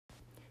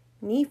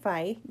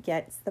Nephi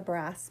gets the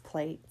brass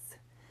plates.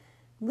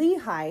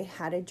 Lehi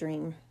had a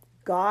dream.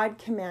 God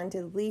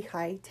commanded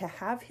Lehi to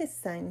have his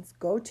sons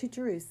go to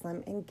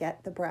Jerusalem and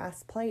get the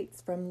brass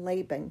plates from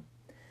Laban.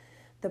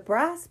 The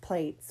brass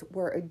plates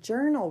were a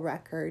journal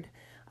record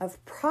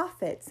of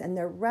prophets and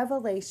their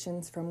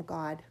revelations from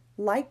God,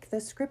 like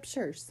the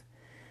scriptures.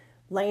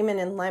 Laman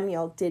and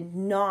Lemuel did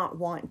not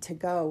want to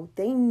go.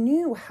 They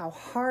knew how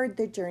hard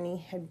the journey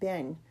had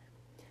been.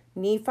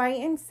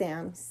 Nephi and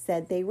Sam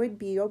said they would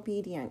be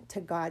obedient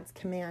to God's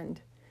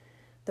command.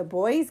 The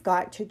boys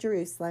got to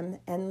Jerusalem,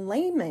 and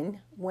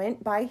Laman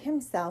went by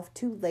himself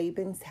to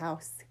Laban's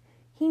house.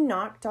 He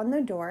knocked on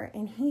the door,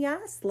 and he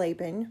asked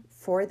Laban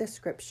for the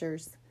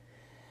scriptures.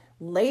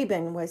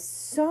 Laban was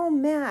so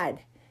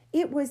mad.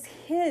 It was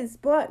his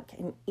book,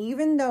 and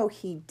even though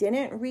he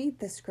didn't read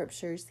the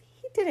scriptures,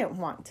 he didn't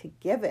want to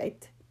give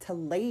it to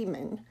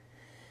Laman.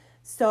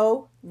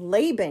 So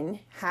Laban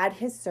had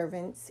his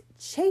servants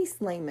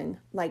chase Laman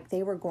like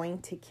they were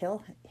going to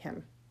kill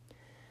him.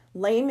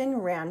 Laman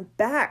ran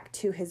back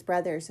to his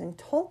brothers and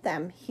told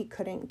them he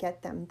couldn't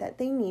get them, that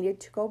they needed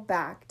to go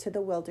back to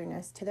the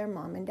wilderness to their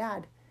mom and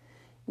dad.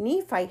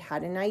 Nephi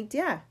had an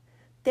idea.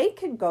 They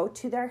could go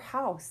to their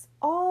house.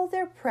 All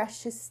their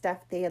precious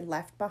stuff they had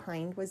left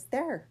behind was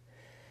there.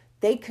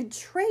 They could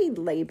trade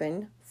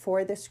Laban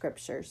for the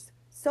scriptures.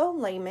 So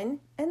Laman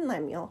and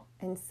Lemuel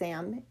and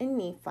Sam and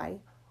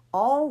Nephi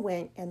all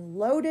went and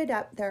loaded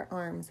up their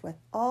arms with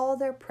all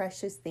their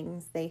precious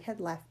things they had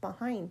left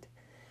behind.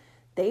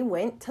 They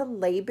went to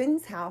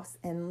Laban's house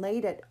and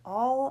laid it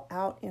all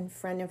out in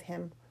front of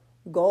him,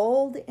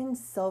 gold and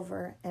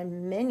silver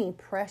and many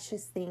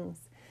precious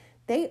things.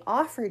 They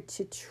offered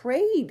to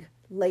trade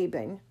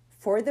Laban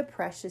for the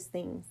precious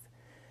things.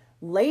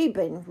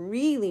 Laban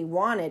really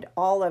wanted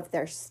all of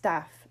their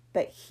stuff,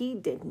 but he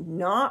did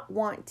not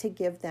want to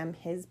give them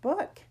his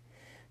book.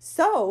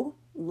 So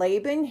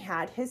Laban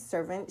had his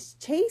servants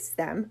chase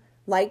them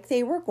like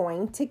they were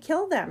going to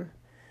kill them.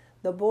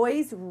 The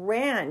boys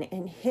ran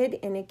and hid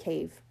in a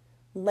cave.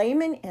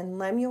 Laman and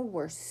Lemuel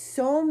were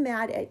so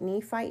mad at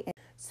Nephi,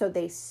 so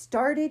they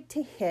started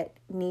to hit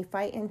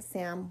Nephi and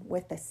Sam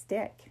with a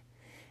stick.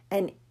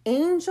 An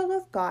angel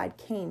of God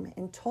came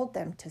and told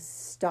them to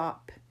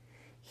stop.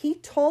 He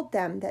told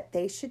them that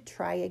they should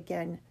try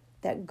again,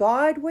 that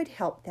God would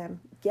help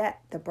them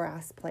get the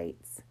brass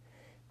plates.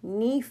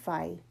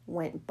 Nephi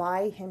went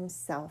by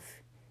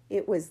himself.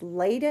 It was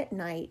late at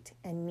night,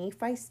 and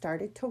Nephi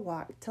started to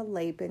walk to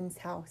Laban's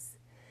house.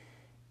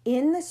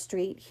 In the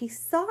street, he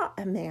saw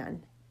a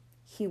man.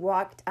 He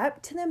walked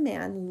up to the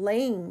man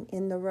laying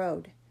in the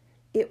road.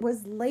 It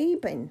was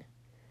Laban.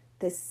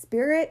 The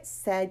Spirit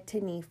said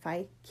to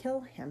Nephi,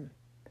 "Kill him."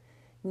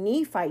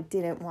 Nephi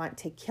didn't want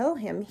to kill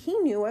him. He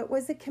knew it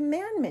was a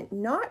commandment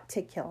not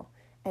to kill,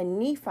 and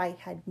Nephi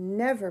had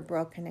never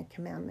broken a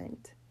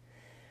commandment.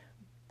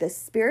 The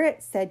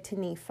Spirit said to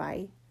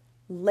Nephi,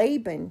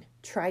 "Laban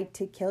tried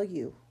to kill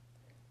you.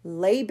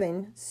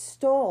 Laban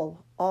stole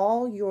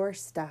all your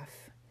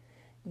stuff.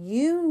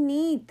 You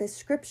need the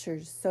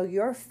scriptures so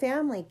your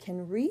family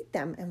can read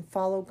them and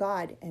follow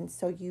God, and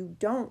so you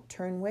don't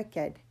turn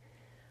wicked.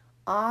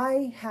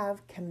 I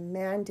have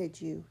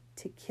commanded you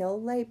to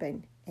kill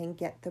Laban and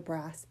get the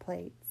brass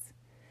plates."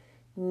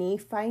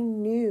 Nephi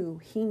knew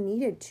he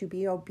needed to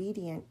be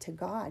obedient to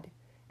God,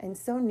 and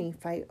so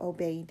Nephi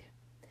obeyed.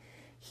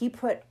 He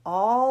put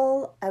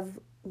all of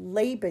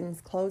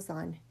Laban's clothes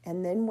on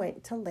and then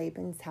went to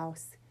Laban's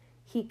house.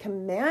 He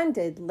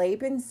commanded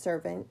Laban's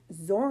servant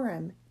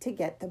Zoram to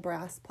get the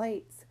brass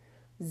plates.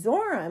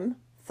 Zoram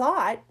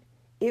thought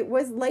it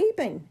was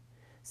Laban,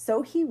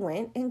 so he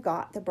went and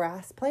got the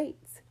brass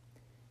plates.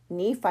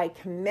 Nephi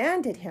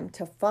commanded him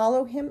to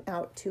follow him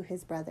out to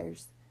his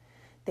brothers.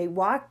 They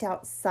walked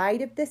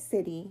outside of the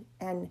city,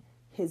 and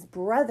his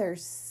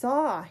brothers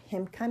saw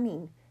him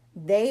coming.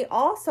 They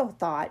also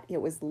thought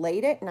it was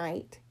late at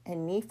night,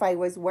 and Nephi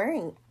was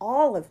wearing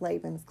all of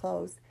Laban's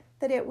clothes,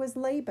 that it was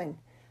Laban.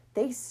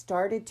 They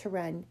started to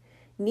run.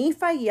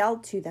 Nephi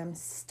yelled to them,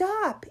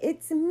 "Stop!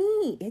 It's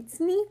me! It's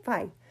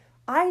Nephi!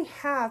 I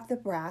have the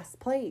brass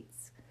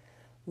plates."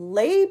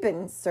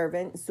 Laban's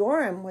servant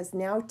Zoram was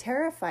now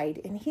terrified,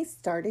 and he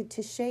started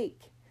to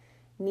shake.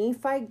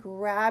 Nephi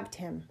grabbed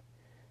him.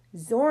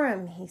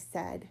 "Zoram," he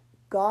said,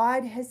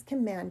 "God has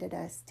commanded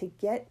us to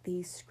get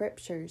these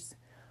scriptures.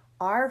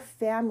 Our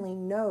family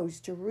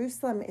knows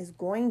Jerusalem is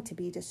going to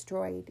be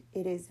destroyed.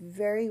 It is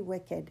very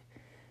wicked.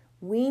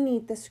 We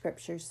need the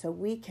scriptures so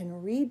we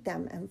can read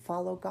them and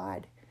follow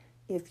God.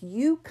 If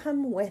you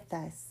come with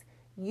us,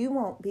 you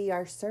won't be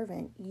our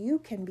servant. You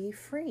can be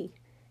free,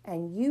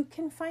 and you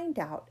can find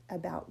out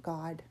about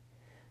God."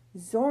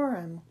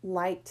 Zoram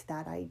liked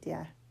that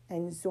idea,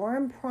 and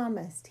Zoram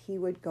promised he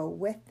would go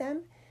with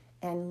them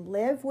and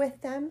live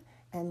with them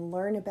and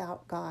learn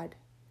about God.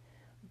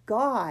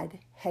 God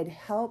had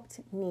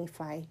helped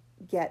Nephi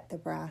get the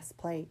brass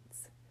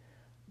plates.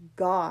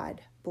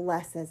 God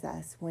blesses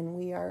us when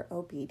we are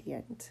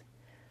obedient.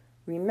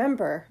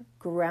 Remember,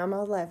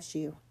 Grandma loves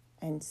you,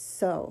 and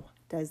so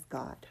does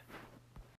God.